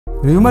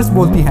Rumours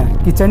बोलती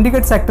हैं कि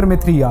चंडीगढ़ सेक्टर में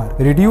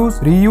 3R रिड्यूस,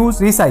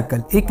 रीयूज,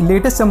 रिसाइकल एक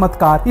लेटेस्ट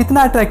चमत्कार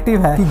इतना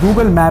अट्रैक्टिव है कि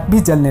गूगल मैप भी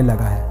जलने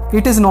लगा है।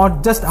 It is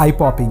not just I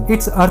popping,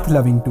 it's earth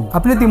loving to.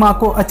 अपने दिमाग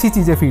को अच्छी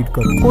चीजें फीड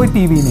करो। कोई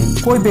टीवी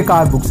नहीं, कोई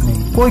बेकार बुक्स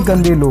नहीं, कोई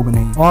गंदे लोग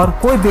नहीं और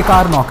कोई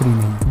बेकार नौकरी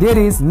नहीं। There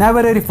is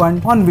never a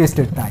refund on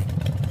wasted time.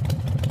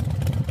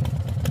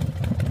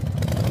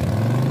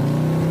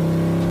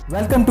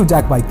 Welcome to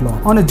Jack bike law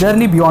on a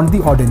journey beyond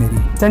the ordinary.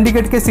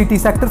 Chandigarh के सिटी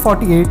सेक्टर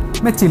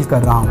 48 में चिल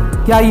कर रहा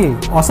हूँ। क्या ये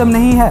ऑसम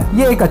नहीं है?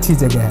 ये एक अच्छी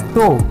जगह है।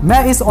 तो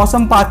मैं इस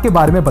ऑसम पार्क के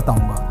बारे में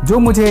बताऊंगा जो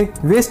मुझे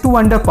वेस्ट टू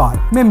वंडर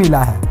पार्क में मिला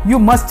है। You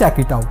must check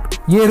it out.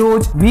 ये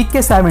रोज वीक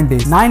के 7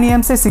 डेज 9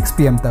 AM से 6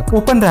 PM तक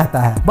ओपन रहता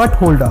है।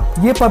 बट होल्ड अप,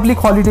 ये पब्लिक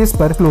हॉलीडेज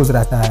पर क्लोज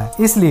रहता है,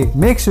 इसलिए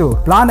make sure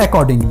plan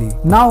accordingly.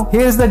 Now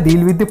here is the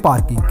deal with the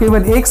parking.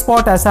 केवल एक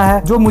स्पॉट ऐसा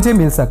है जो मुझे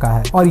मिल सका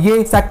है और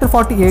ये सेक्टर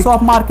 48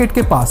 शॉप मार्केट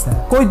के पास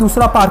है। कोई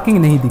दूसरा पार्किंग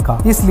नहीं दिखा,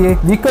 इसलिए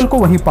व्हीकल को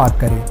वहीं पार्क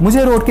करें।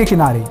 मुझे रोड के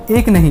किनारे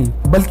एक नहीं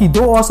बल्कि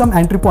 2 ऑसम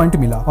एंट्री पॉइंट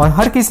मिला और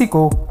हर किसी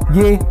को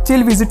ये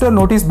चिल विजिटर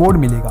नोटिस बोर्ड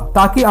मिलेगा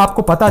ताकि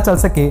आपको पता चल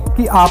सके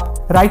कि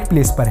आप राइट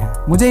प्लेस पर हैं।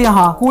 मुझे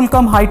यहाँ कूल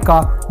कम हाइट का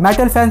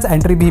मेटल फेंस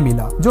एंट्री भी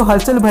मिला जो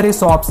हलचल भरे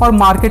शॉप्स और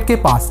मार्केट के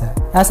पास है।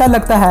 ऐसा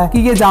लगता है कि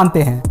ये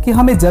जानते हैं कि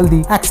हमें जल्दी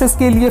एक्सेस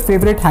के लिए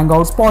फेवरेट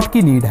हैंगआउट स्पॉट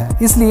की नीड है,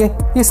 इसलिए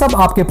ये सब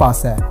आपके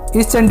पास है।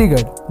 इस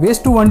Chandigarh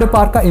waste to wonder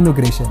park का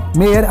इनॉग्रेशन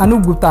मेयर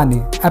अनूप गुप्ता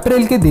ने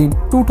अप्रैल के दिन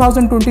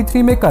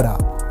 2023 में करा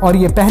और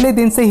ये पहले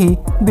दिन से ही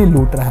दिल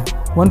लूट रहा है।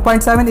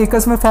 1.7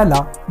 एकर्स में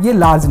फैला ये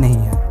लार्ज नहीं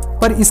है,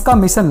 पर इसका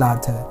मिशन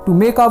लार्ज है, to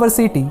make our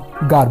city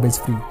garbage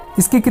free.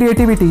 इसकी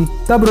क्रिएटिविटी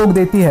तब रोक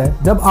देती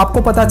है जब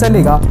आपको पता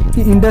चलेगा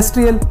कि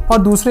इंडस्ट्रियल और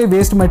दूसरे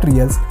वेस्ट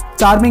मटेरियल्स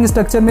चार्मिंग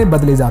स्ट्रक्चर में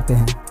बदले जाते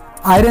हैं।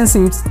 आयरन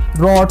सीट्स,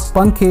 रॉड्स,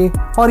 पंखे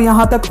और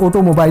यहाँ तक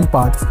ऑटोमोबाइल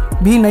पार्ट्स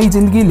भी नई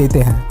जिंदगी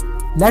लेते हैं।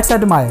 Let's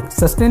admire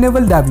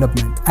sustainable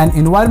development and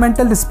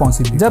environmental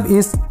responsibility जब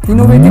इस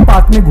इनोवेटिव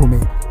पार्क में घूमे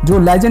जो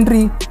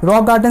लेजेंडरी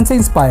रॉक गार्डन से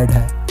इंस्पायर्ड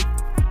है।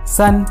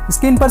 सन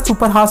स्किन पर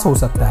सुपरहास हो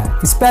सकता है,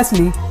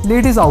 स्पेशली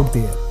लेडीज आउट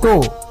देयर।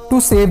 तो टू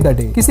सेव द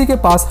डे किसी के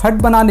पास हट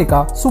बनाने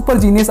का सुपर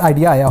जीनियस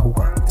आइडिया आया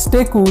होगा।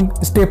 स्टे कूल,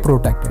 स्टे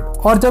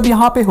प्रोटेक्टेड और जब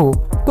यहाँ पे हो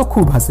तो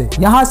खूब हंसे।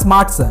 यहाँ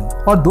स्मार्ट सन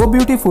और 2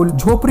 ब्यूटीफुल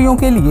झोपड़ियों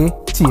के लिए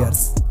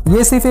चीयर्स।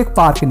 ये सिर्फ एक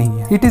पार्क नहीं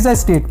है, it is a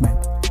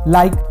statement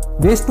like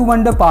waste to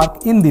wonder park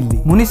in Delhi.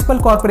 Municipal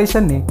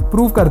corporation ने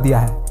प्रूव कर दिया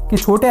है कि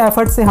छोटे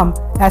एफर्ट से हम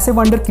ऐसे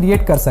वंडर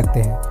क्रिएट कर सकते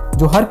हैं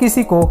जो हर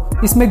किसी को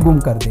इसमें गुम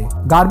कर दे।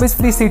 गार्बेज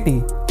फ्री सिटी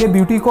के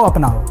ब्यूटी को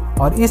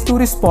अपनाओ और इस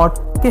टूरिस्ट स्पॉट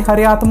के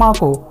हर आत्मा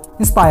को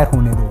इंस्पायर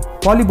होने दो।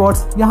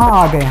 पॉलीबॉट्स यहाँ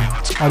आ गए हैं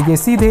और ये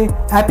सीधे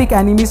एपिक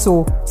एनिमी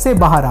शो से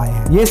बाहर आए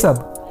हैं। ये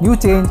सब न्यू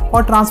चेंज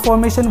और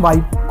ट्रांसफॉर्मेशन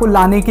वाइब को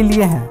लाने के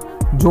लिए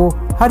हैं जो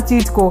हर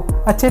चीज को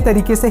अच्छे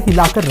तरीके से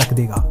हिलाकर रख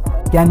देगा।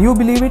 Can you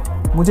believe it?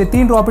 मुझे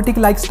 3 रोबोटिक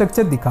लाइक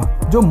स्ट्रक्चर दिखा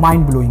जो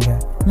माइंड ब्लोइंग है,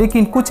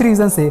 लेकिन कुछ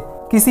रीजन से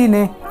किसी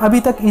ने अभी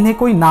तक इन्हें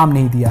कोई नाम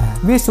नहीं दिया है।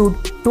 We should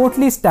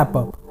totally step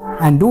up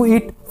and do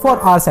it for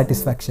our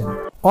satisfaction.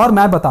 और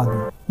मैं बता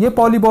दूं, ये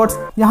पॉलीबॉट्स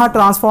यहाँ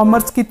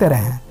ट्रांसफॉर्मर्स की तरह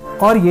हैं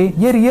और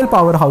ये रियल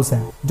पावर हाउस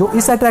है जो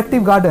इस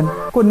अट्रैक्टिव गार्डन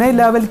को नए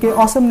लेवल के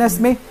ऑसमनेस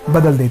में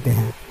बदल देते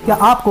हैं। क्या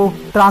आपको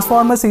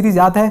ट्रांसफॉर्मर सीरीज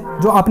याद है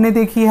जो आपने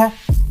देखी है?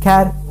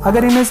 खैर,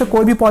 अगर इनमें से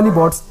कोई भी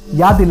पॉलीबॉट्स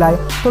याद दिलाए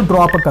तो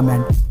drop a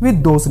comment with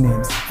those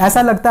names.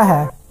 ऐसा लगता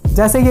है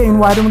जैसे ये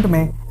एनवायरनमेंट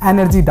में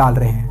एनर्जी डाल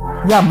रहे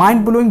हैं या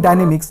माइंड ब्लोइंग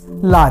डायनेमिक्स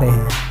ला रहे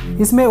हैं।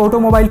 इसमें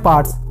automobile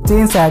parts,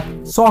 chain set,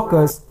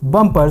 shockers,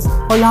 bumpers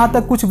और यहाँ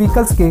तक कुछ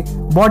व्हीकल्स के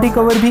बॉडी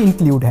कवर भी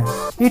इंक्लूड है।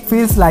 इट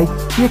फील्स लाइक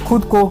ये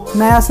खुद को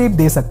नया शेप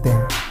दे सकते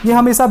हैं। ये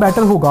हमेशा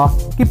बेटर होगा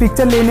कि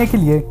पिक्चर लेने के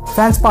लिए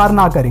फेंस पार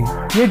ना करें,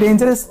 ये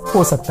डेंजरस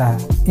हो सकता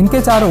है।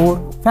 इनके चारों ओर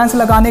फेंस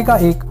लगाने का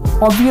एक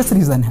ऑब्वियस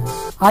रीजन है।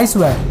 I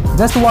swear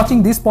just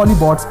watching this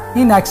पॉलीबॉट्स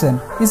in action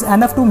is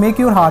enough to make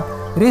your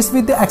heart race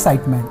with the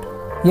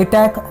excitement. ये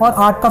टेक और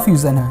आर्ट का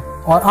फ्यूजन है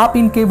और आप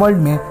इनके वर्ल्ड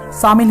में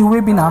शामिल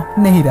हुए बिना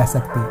नहीं रह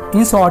सकते।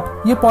 इन शॉर्ट,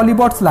 ये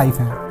पॉलीबॉट्स लाइफ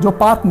हैं जो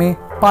पार्क में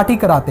पार्टी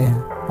कराते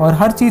हैं और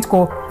हर चीज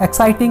को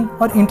एक्साइटिंग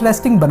और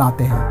इंटरेस्टिंग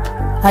बनाते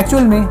हैं।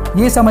 एक्चुअल में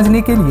ये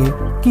समझने के लिए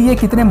कि ये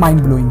कितने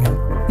माइंड ब्लोइंग है,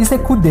 इसे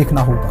खुद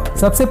देखना होगा।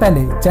 सबसे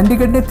पहले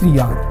चंडीगढ़ ने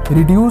 3R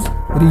reduce,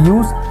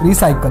 reuse,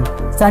 recycle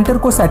centre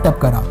को सेटअप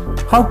करा।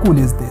 How cool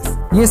is this?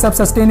 ये सब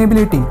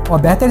सस्टेनेबिलिटी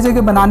और बेहतर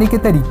जगह बनाने के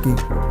तरीके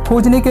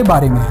खोजने के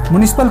बारे में है।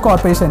 म्युनिसिपल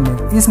कॉर्पोरेशन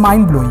ने इस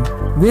mind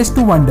blowing waste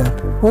to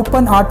wonder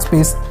open art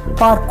space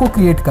park को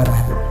क्रिएट करा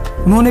है।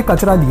 उन्होंने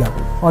कचरा लिया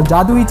और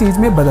जादुई चीज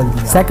में बदल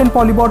दिया। सेकंड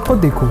पॉलीबॉट को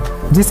देखो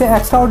जिसे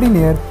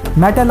extraordinary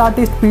metal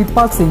artist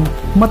Pritpal Singh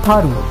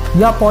Matharu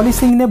या पॉली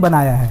सिंह ने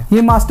बनाया है।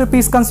 ये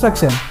masterpiece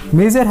construction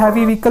major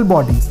heavy vehicle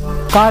bodies,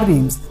 car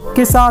RIMS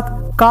के साथ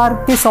कार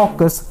के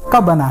सॉकर्स का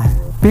बना है।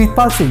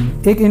 प्रीतपाल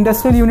सिंह एक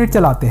इंडस्ट्रियल यूनिट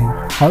चलाते हैं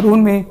और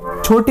उनमें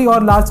छोटी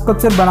और लार्ज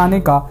स्ट्रक्चर बनाने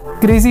का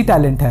क्रेजी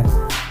टैलेंट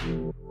है।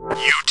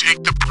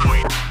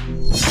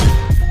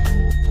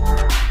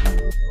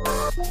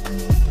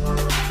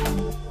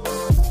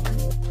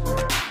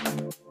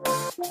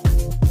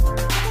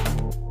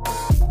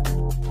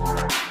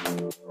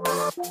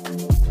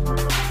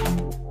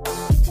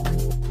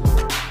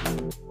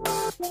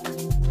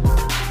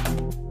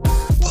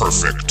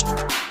 Perfect.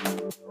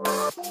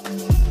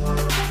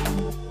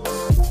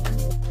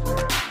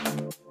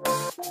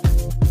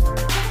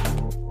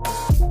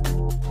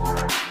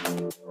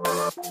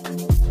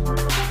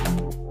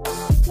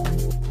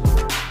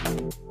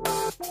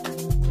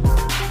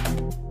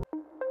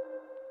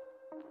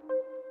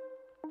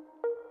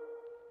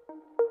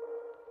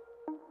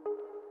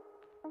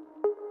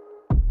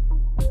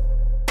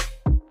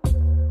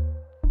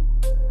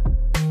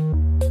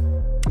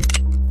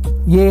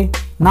 ये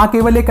ना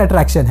केवल एक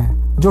अट्रैक्शन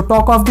है जो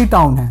टॉक ऑफ द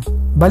टाउन है,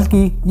 बल्कि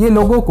ये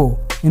लोगों को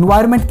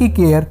एनवायरनमेंट की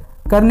केयर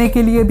करने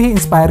के लिए भी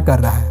इंस्पायर कर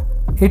रहा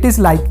है। It is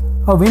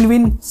like a win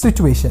win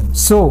situation.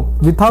 So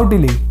without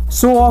delay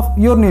show off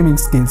your naming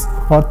skills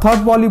और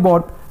थर्ड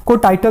बॉलीबॉट को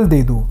टाइटल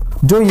दे दो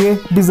जो ये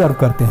डिजर्व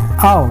करते हैं।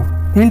 आओ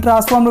इन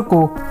ट्रांसफॉर्मर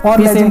को और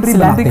लेजेंडरी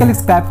सिलैंड्रिकल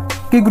स्क्रैप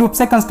के ग्रुप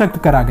से कंस्ट्रक्ट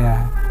करा गया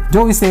है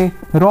जो इसे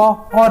रॉ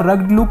और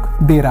रग्ड लुक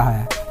दे रहा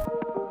है।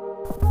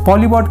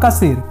 पॉलीबॉट का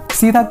सिर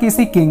सीधा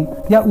किसी किंग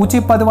या ऊंचे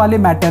पद वाले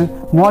मेटल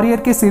वॉरियर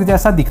के सिर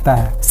जैसा दिखता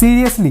है।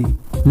 सीरियसली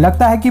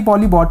लगता है कि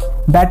पॉलीबॉट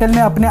बैटल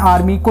में अपने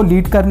आर्मी को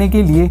लीड करने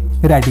के लिए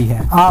रेडी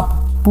है। आप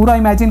पूरा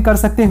इमेजिन कर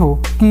सकते हो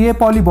कि ये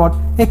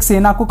पॉलीबॉट एक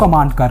सेना को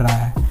कमांड कर रहा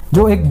है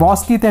जो एक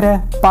बॉस की तरह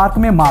पार्क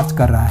में मार्च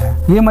कर रहा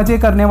है। ये मजे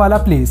करने वाला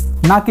प्लेस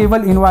ना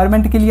केवल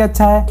एनवायरनमेंट के लिए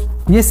अच्छा है,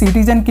 ये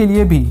सिटीजन के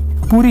लिए भी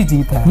पूरी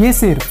जीत है। ये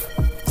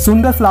सिर्फ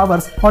सुंदर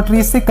फ्लावर्स और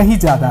ट्रीज से कहीं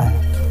ज्यादा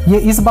है। ये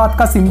इस बात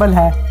का सिंबल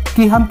है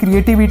कि हम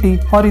क्रिएटिविटी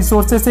और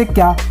रिसोर्सेज से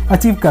क्या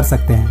अचीव कर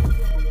सकते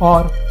हैं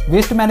और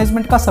वेस्ट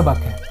मैनेजमेंट का सबक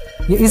है।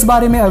 ये इस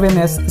बारे में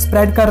अवेयरनेस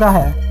स्प्रेड कर रहा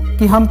है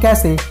कि हम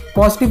कैसे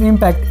पॉजिटिव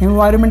इम्पैक्ट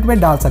एनवायरनमेंट में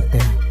डाल सकते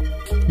हैं।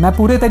 मैं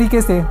पूरे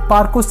तरीके से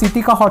पार्क को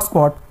सिटी का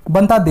हॉटस्पॉट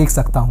बनता देख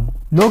सकता हूँ।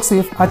 लोग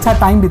सिर्फ अच्छा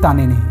टाइम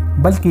बिताने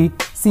नहीं बल्कि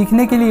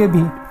सीखने के लिए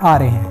भी आ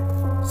रहे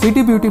हैं।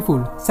 City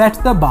beautiful sets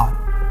the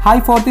bar high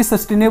for the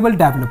sustainable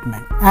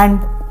development and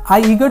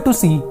I eager to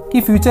सी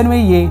कि फ्यूचर में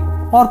ये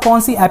और कौन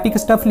सी एपिक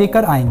स्टफ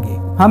लेकर आएंगे।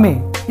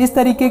 हमें इस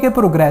तरीके के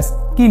प्रोग्रेस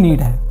की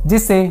नीड है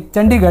जिससे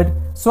चंडीगढ़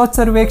स्वच्छ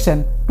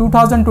सर्वेक्षण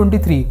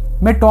 2023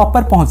 में टॉप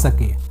पर पहुंच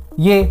सके।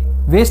 ये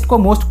वेस्ट को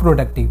मोस्ट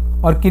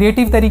प्रोडक्टिव और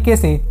क्रिएटिव तरीके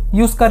से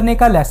यूज करने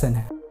का लेसन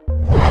है।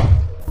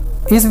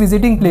 इस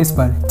विजिटिंग प्लेस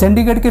पर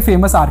चंडीगढ़ के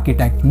फेमस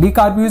आर्किटेक्ट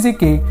𝐼𝐚𝐬𝐿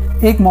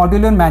के एक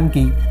मॉड्यूलर मैन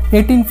की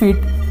 18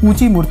 फीट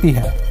ऊंची मूर्ति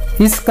है।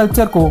 इस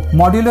स्कल्पचर को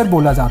मॉड्यूलर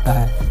बोला जाता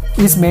है।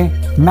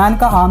 इसमें मैन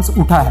का आर्म्स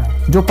उठा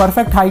है जो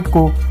परफेक्ट हाइट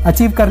को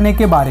अचीव करने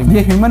के बारे में।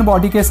 ये ह्यूमन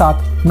बॉडी के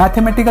साथ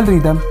मैथमेटिकल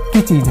रिदम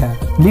की चीज है।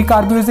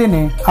 𝐼𝐚𝐬𝐿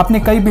ने अपने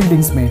कई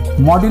बिल्डिंग्स में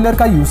मॉड्यूलर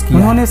का यूज किया।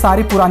 उन्होंने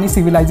सारी पुरानी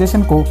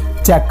सिविलाइजेशन को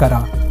चेक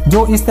करा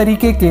जो इस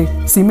तरीके के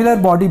सिमिलर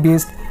बॉडी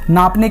बेस्ड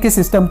नापने के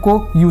सिस्टम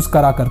को यूज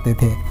करा करते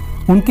थे।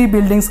 उनकी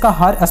बिल्डिंग्स का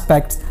हर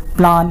एस्पेक्ट्स,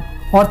 प्लान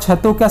और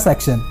छतों का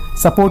सेक्शन,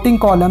 सपोर्टिंग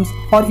कॉलम्स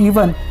और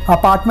इवन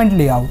अपार्टमेंट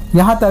लेआउट,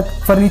 यहाँ तक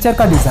फर्नीचर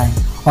का डिजाइन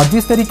और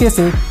जिस तरीके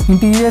से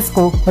इंटीरियर्स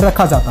को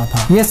रखा जाता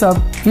था, ये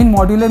सब इन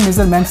मॉड्यूलर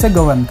मेजरमेंट से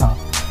गवर्न था।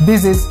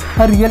 This is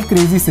a real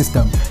crazy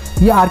system.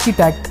 ये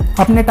आर्किटेक्ट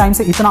अपने टाइम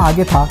से इतना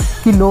आगे था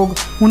कि लोग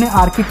उन्हें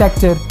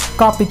आर्किटेक्चर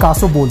का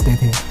पिकासो बोलते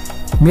थे।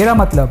 मेरा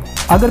मतलब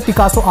अगर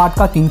पिकासो आर्ट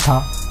का किंग था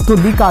तो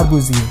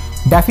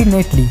𝐼𝐚𝐬𝐿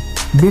डेफिनेटली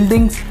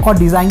बिल्डिंग्स और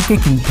डिजाइन के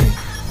किंग थे।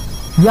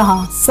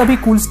 यहाँ सभी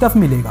कूल स्टफ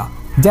मिलेगा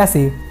जैसे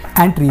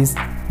एंट्रीज,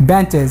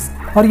 बेंचेस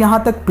और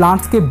यहाँ तक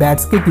प्लांट्स के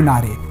बेड्स के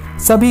किनारे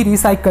सभी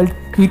रिसाइकल्ड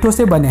ईंटों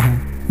से बने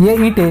हैं। ये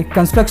ईंटें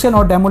कंस्ट्रक्शन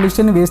और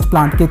डेमोलिशन वेस्ट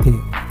प्लांट के थे,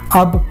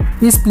 अब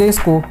इस प्लेस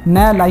को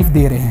नया लाइफ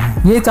दे रहे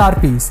हैं। ये 4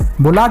 पीस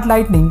बुलाट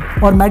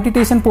लाइटनिंग और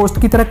मेडिटेशन पोस्ट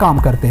की तरह काम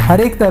करते हैं।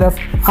 हर एक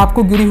तरफ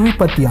आपको गिरी हुई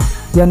पत्तियां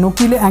या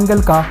नुकीले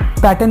एंगल का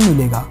पैटर्न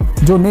मिलेगा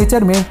जो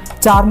नेचर में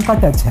चार्म का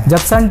टच है। जब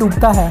सन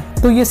डूबता है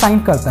तो ये साइन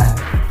करता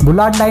है।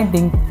 बुलाट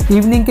लाइटनिंग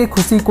इवनिंग के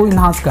खुशी को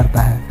इन्हांस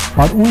करता है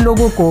और उन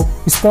लोगों को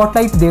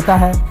स्पॉटलाइट देता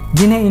है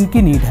जिन्हें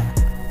इनकी नीड है।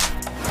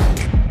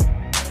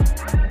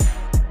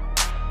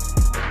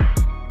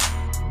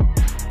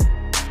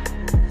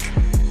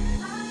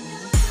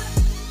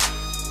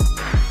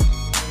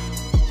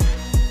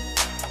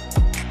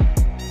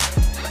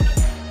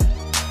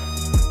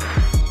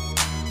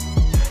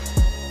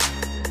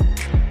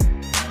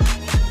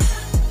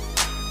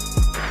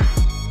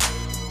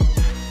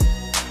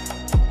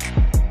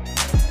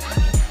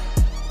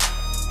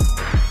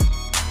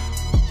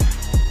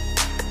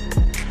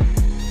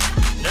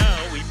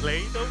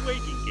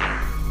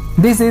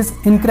 This is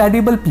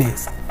incredible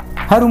place.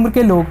 हर उम्र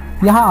के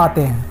लोग यहाँ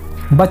आते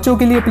हैं। बच्चों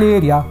के लिए प्ले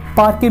एरिया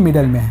पार्क के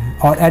मिडल में है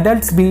और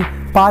एडल्ट्स भी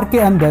पार्क के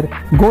अंदर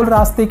गोल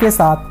रास्ते के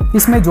साथ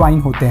इसमें ज्वाइन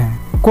होते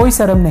हैं। कोई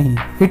शर्म नहीं,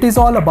 it is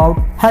all about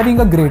having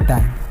a great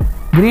time.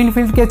 Green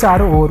field के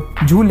चारों ओर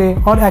झूले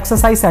और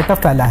एक्सरसाइज सेटअप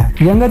फैला है।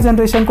 यंगर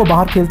जनरेशन को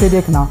बाहर खेलते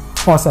देखना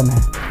औसम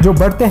है जो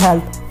बढ़ते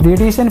हेल्थ,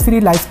 रेडिएशन फ्री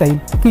लाइफस्टाइल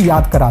की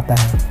याद कराता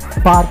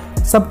है।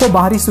 पार्क सबको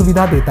बाहरी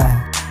सुविधा देता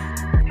है।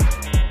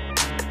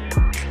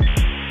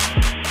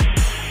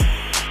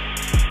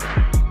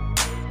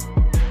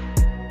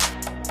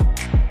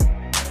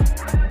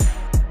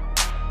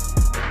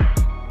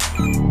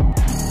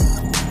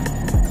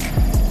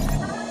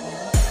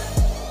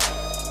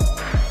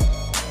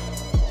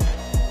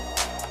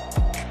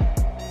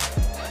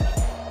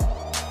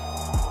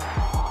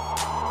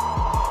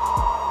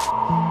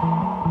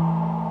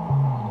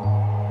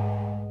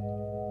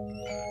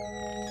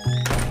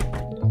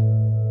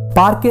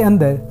 पार्क के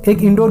अंदर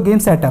एक इंडोर गेम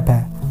सेटअप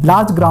है,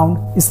 large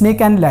ground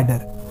snake and ladder.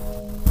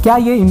 क्या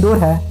ये इंडोर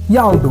है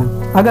या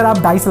आउटडोर? अगर आप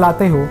डाइस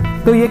लाते हो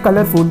तो ये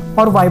कलरफुल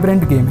और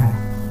वाइब्रेंट गेम है।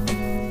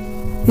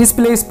 इस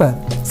प्लेस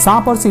पर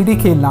सांप और सीढ़ी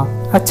खेलना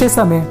अच्छे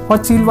समय और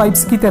चिल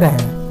वाइब्स की तरह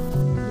है।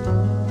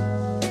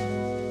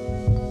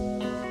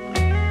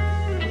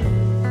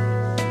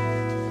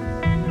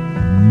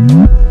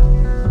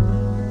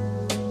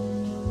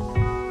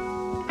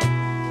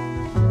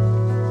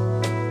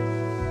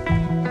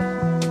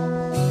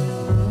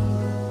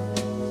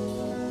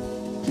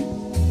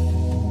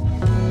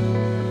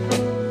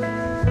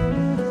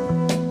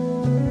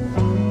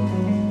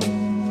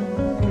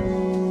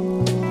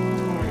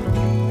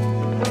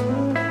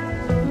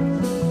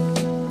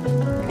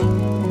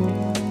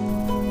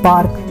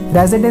 पार्क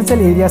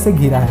रेजिडेंशियल एरिया से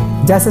घिरा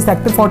है, जैसे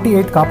सेक्टर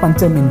 48 का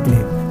पंचम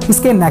इनक्लेव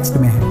इसके नेक्स्ट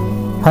में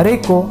है। हर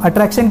एक को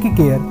अट्रैक्शन की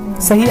केयर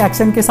सही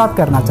एक्शन के साथ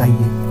करना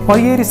चाहिए और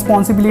ये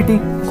रिस्पॉन्सिबिलिटी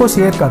को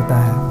शेयर करता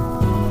है।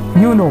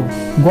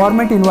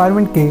 गवर्नमेंट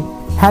इन्वायरमेंट के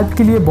हेल्प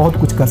के लिए बहुत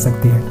कुछ कर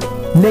सकती है,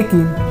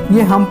 लेकिन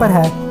ये हम पर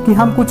है कि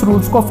हम कुछ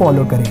रूल्स को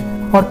फॉलो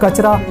करें और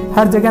कचरा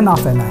हर जगह ना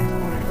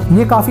फैलाएं।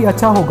 ये काफ़ी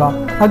अच्छा होगा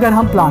अगर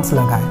हम प्लांट्स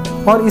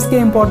लगाएं और इसके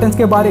इम्पोर्टेंस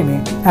के बारे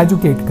में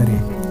एजुकेट करें।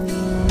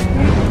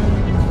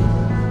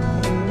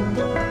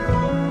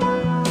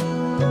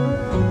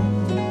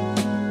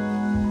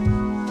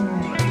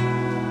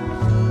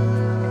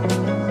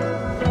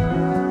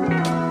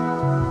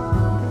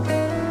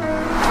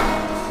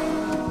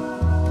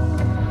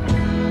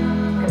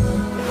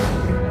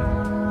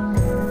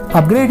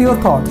 Upgrade your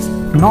thoughts,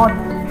 not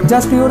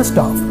just your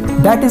stuff.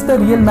 That is the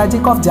real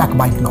magic of Jack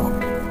Bike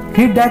Log.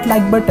 Hit that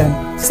like button,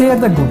 share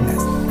the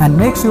goodness, and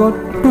make sure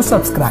to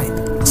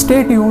subscribe.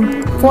 Stay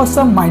tuned for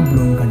some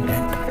mind-blowing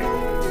content.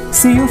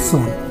 See you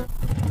soon.